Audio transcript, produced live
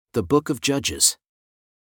The Book of Judges.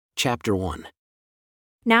 Chapter 1.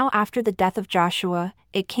 Now after the death of Joshua,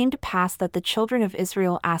 it came to pass that the children of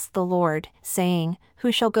Israel asked the Lord, saying,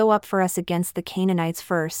 Who shall go up for us against the Canaanites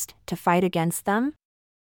first, to fight against them?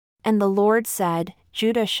 And the Lord said,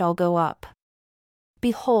 Judah shall go up.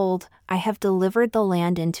 Behold, I have delivered the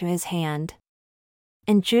land into his hand.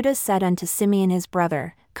 And Judah said unto Simeon his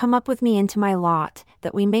brother, Come up with me into my lot,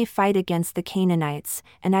 that we may fight against the Canaanites,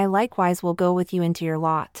 and I likewise will go with you into your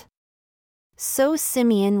lot. So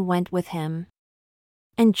Simeon went with him.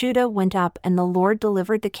 And Judah went up, and the Lord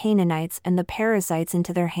delivered the Canaanites and the Perizzites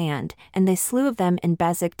into their hand, and they slew of them in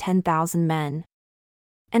Bezek 10,000 men.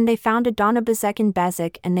 And they found Adonibezek in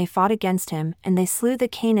Bezek, and they fought against him, and they slew the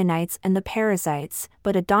Canaanites and the Perizzites,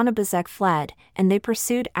 but Adonibezek fled, and they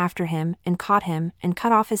pursued after him, and caught him, and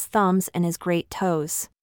cut off his thumbs and his great toes.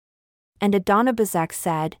 And Adonibezek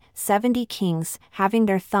said, 70 kings, having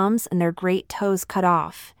their thumbs and their great toes cut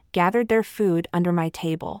off, gathered their food under my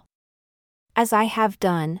table. As I have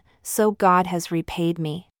done, so God has repaid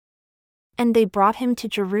me. And they brought him to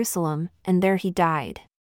Jerusalem, and there he died.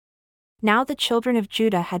 Now the children of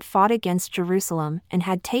Judah had fought against Jerusalem, and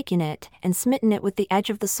had taken it, and smitten it with the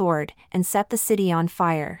edge of the sword, and set the city on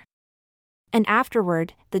fire. And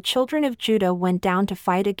afterward, the children of Judah went down to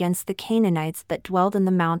fight against the Canaanites that dwelled in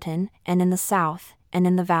the mountain, and in the south, and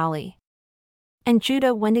in the valley. And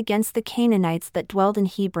Judah went against the Canaanites that dwelled in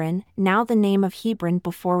Hebron, now the name of Hebron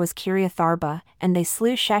before was Kiriath-arba, and they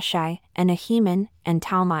slew Sheshai, and Ahiman, and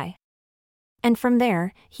Talmai. And from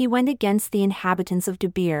there, he went against the inhabitants of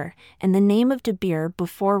Debir, and the name of Debir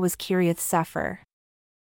before was Kiriath-sepher.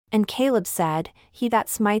 And Caleb said, He that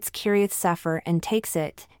smites Kiriath-sepher and takes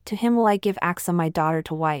it, to him will I give Achsah my daughter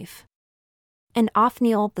to wife. And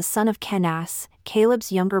Othniel the son of Kenaz,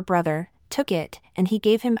 Caleb's younger brother, took it, and he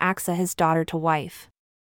gave him Achsah his daughter to wife.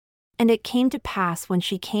 And it came to pass when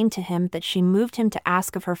she came to him that she moved him to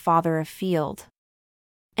ask of her father a field.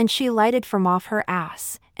 And she lighted from off her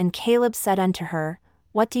ass, and Caleb said unto her,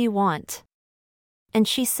 What do you want? And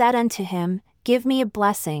she said unto him, Give me a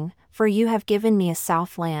blessing, for you have given me a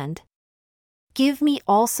south land. Give me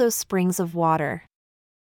also springs of water.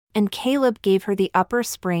 And Caleb gave her the upper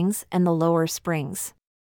springs and the lower springs.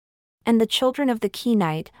 And the children of the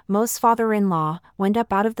Kenite, Mos' father-in-law, went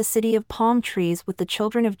up out of the city of palm trees with the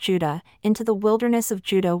children of Judah, into the wilderness of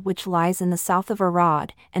Judah which lies in the south of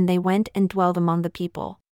Arad, and they went and dwelled among the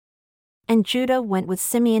people. And Judah went with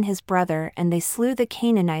Simeon his brother, and they slew the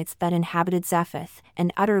Canaanites that inhabited Zephath,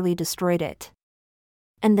 and utterly destroyed it.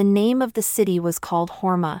 And the name of the city was called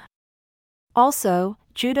Hormah. Also,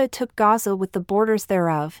 Judah took Gaza with the borders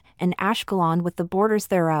thereof, and Ashkelon with the borders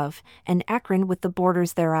thereof, and Ekron with the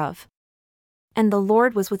borders thereof. And the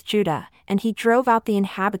Lord was with Judah, and he drove out the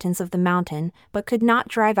inhabitants of the mountain, but could not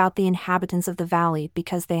drive out the inhabitants of the valley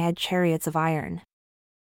because they had chariots of iron.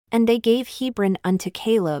 And they gave Hebron unto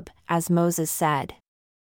Caleb, as Moses said.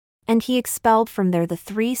 And he expelled from there the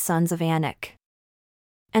 3 sons of Anak.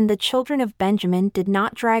 And the children of Benjamin did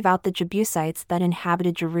not drive out the Jebusites that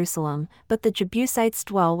inhabited Jerusalem, but the Jebusites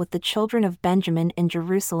dwell with the children of Benjamin in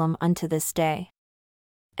Jerusalem unto this day.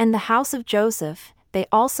 And the house of Joseph, they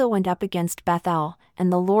also went up against Bethel, and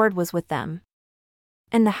the Lord was with them.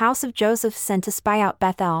 And the house of Joseph sent to spy out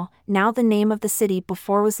Bethel, now the name of the city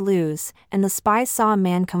before was Luz, and the spies saw a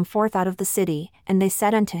man come forth out of the city, and they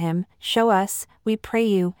said unto him, Show us, we pray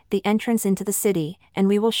you, the entrance into the city, and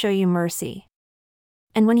we will show you mercy.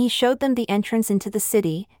 And when he showed them the entrance into the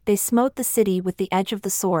city, they smote the city with the edge of the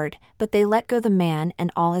sword, but they let go the man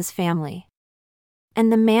and all his family.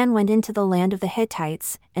 And the man went into the land of the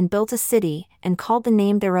Hittites, and built a city, and called the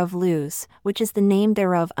name thereof Luz, which is the name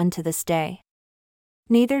thereof unto this day.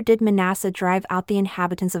 Neither did Manasseh drive out the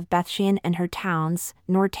inhabitants of Bethshean and her towns,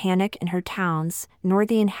 nor Tanakh and her towns, nor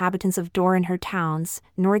the inhabitants of Dor and her towns,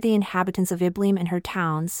 nor the inhabitants of Ibleam and her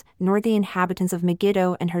towns, nor the inhabitants of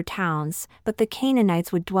Megiddo and her towns, but the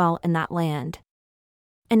Canaanites would dwell in that land.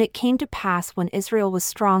 And it came to pass when Israel was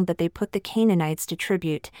strong that they put the Canaanites to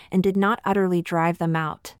tribute, and did not utterly drive them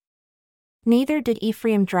out. Neither did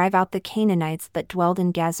Ephraim drive out the Canaanites that dwelled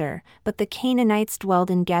in Gezer, but the Canaanites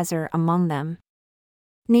dwelled in Gezer among them.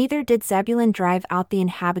 Neither did Zebulun drive out the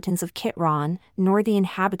inhabitants of Kitron, nor the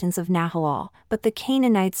inhabitants of Nahalal, but the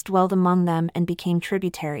Canaanites dwelled among them and became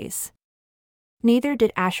tributaries. Neither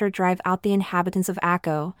did Asher drive out the inhabitants of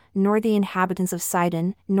Akko, nor the inhabitants of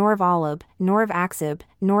Sidon, nor of Oleb, nor of Achzib,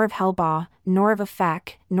 nor of Helbah, nor of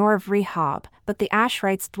Aphek, nor of Rehob, but the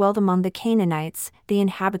Asherites dwelled among the Canaanites, the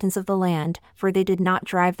inhabitants of the land, for they did not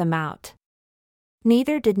drive them out.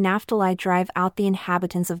 Neither did Naphtali drive out the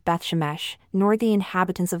inhabitants of Bethshemesh, nor the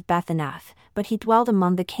inhabitants of Bethanath, but he dwelled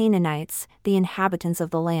among the Canaanites, the inhabitants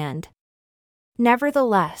of the land.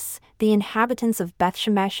 Nevertheless, the inhabitants of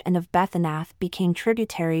Bethshemesh and of Bethanath became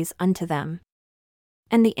tributaries unto them.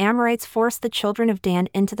 And the Amorites forced the children of Dan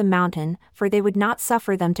into the mountain, for they would not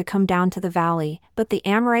suffer them to come down to the valley, but the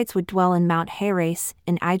Amorites would dwell in Mount Heres,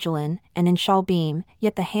 in Aijalon, and in Shaalbim,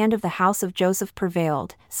 yet the hand of the house of Joseph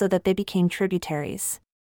prevailed, so that they became tributaries.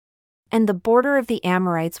 And the border of the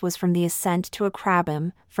Amorites was from the ascent to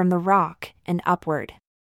Akrabim, from the rock, and upward.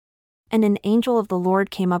 And an angel of the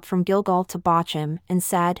Lord came up from Gilgal to Bochim, and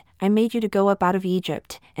said, I made you to go up out of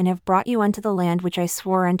Egypt, and have brought you unto the land which I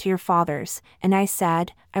swore unto your fathers. And I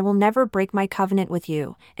said, I will never break my covenant with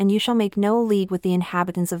you, and you shall make no league with the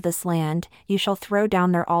inhabitants of this land, you shall throw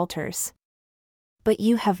down their altars. But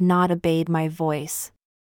you have not obeyed my voice.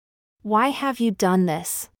 Why have you done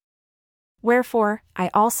this? Wherefore, I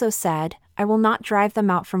also said, I will not drive them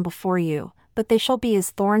out from before you, but they shall be as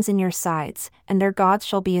thorns in your sides, and their gods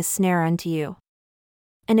shall be a snare unto you.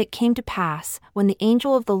 And it came to pass, when the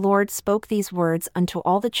angel of the Lord spoke these words unto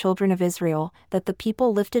all the children of Israel, that the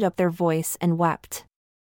people lifted up their voice and wept.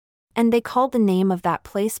 And they called the name of that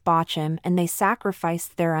place Bochim, and they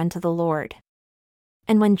sacrificed there unto the Lord.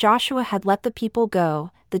 And when Joshua had let the people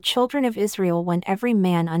go, the children of Israel went every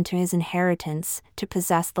man unto his inheritance, to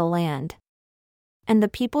possess the land. And the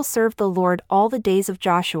people served the Lord all the days of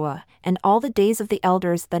Joshua, and all the days of the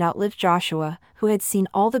elders that outlived Joshua, who had seen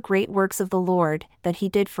all the great works of the Lord, that he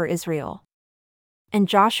did for Israel. And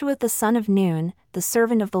Joshua the son of Nun, the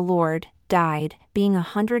servant of the Lord, died, being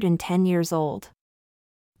 110 years old.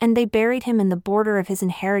 And they buried him in the border of his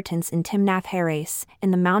inheritance in Timnath-Heres,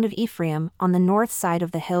 in the mount of Ephraim, on the north side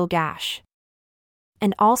of the hill Gash.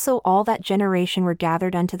 And also all that generation were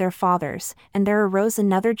gathered unto their fathers, and there arose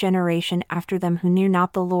another generation after them who knew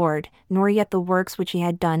not the Lord, nor yet the works which he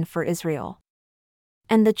had done for Israel.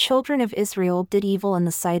 And the children of Israel did evil in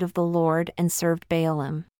the sight of the Lord, and served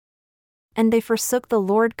Baalim. And they forsook the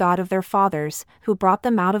Lord God of their fathers, who brought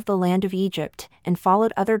them out of the land of Egypt, and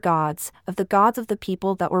followed other gods, of the gods of the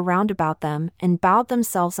people that were round about them, and bowed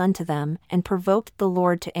themselves unto them, and provoked the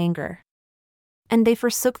Lord to anger. And they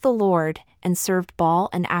forsook the Lord, and served Baal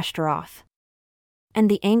and Ashtaroth. And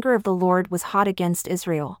the anger of the Lord was hot against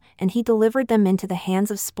Israel, and he delivered them into the hands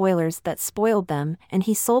of spoilers that spoiled them, and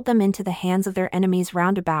he sold them into the hands of their enemies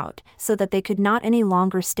round about, so that they could not any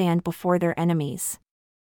longer stand before their enemies.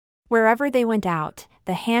 Wherever they went out,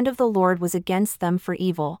 the hand of the Lord was against them for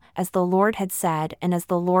evil, as the Lord had said and as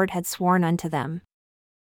the Lord had sworn unto them.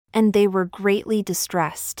 And they were greatly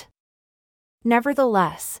distressed.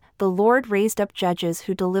 Nevertheless, the Lord raised up judges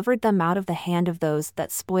who delivered them out of the hand of those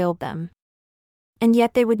that spoiled them. And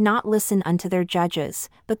yet they would not listen unto their judges,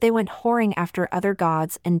 but they went whoring after other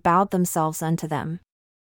gods and bowed themselves unto them.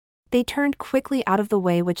 They turned quickly out of the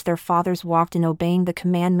way which their fathers walked in, obeying the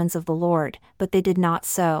commandments of the Lord, but they did not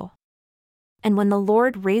so. And when the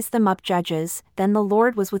Lord raised them up judges, then the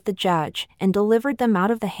Lord was with the judge, and delivered them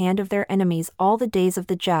out of the hand of their enemies all the days of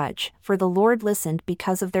the judge, for the Lord listened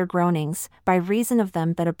because of their groanings, by reason of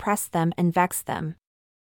them that oppressed them and vexed them.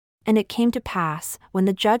 And it came to pass, when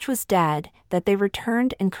the judge was dead, that they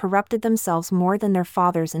returned and corrupted themselves more than their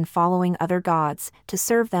fathers in following other gods, to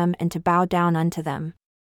serve them and to bow down unto them.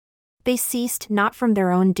 They ceased not from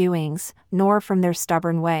their own doings, nor from their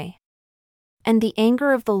stubborn way. And the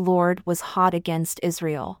anger of the Lord was hot against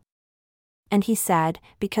Israel. And he said,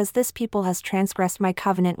 Because this people has transgressed my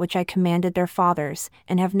covenant which I commanded their fathers,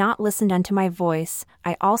 and have not listened unto my voice,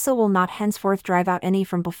 I also will not henceforth drive out any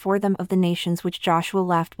from before them of the nations which Joshua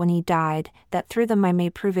left when he died, that through them I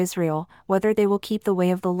may prove Israel, whether they will keep the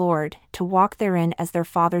way of the Lord, to walk therein as their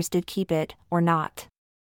fathers did keep it, or not.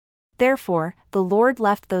 Therefore, the Lord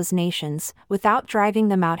left those nations, without driving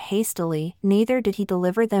them out hastily, neither did he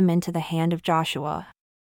deliver them into the hand of Joshua.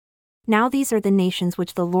 Now these are the nations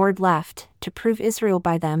which the Lord left, to prove Israel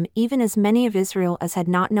by them, even as many of Israel as had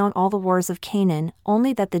not known all the wars of Canaan,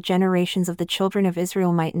 only that the generations of the children of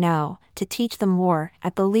Israel might know, to teach them war,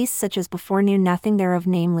 at the least such as before knew nothing thereof,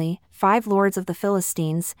 namely, 5 lords of the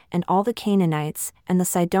Philistines, and all the Canaanites, and the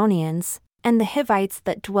Sidonians, and the Hivites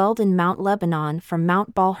that dwelled in Mount Lebanon from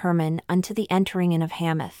Mount Baal-Hermon unto the entering in of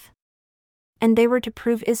Hamath. And they were to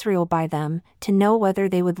prove Israel by them, to know whether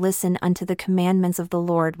they would listen unto the commandments of the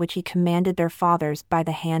Lord which he commanded their fathers by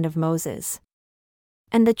the hand of Moses.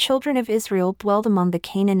 And the children of Israel dwelled among the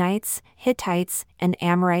Canaanites, Hittites, and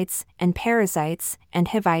Amorites, and Perizzites, and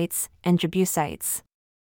Hivites, and Jebusites.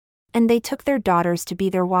 And they took their daughters to be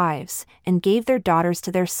their wives, and gave their daughters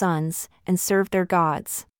to their sons, and served their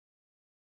gods.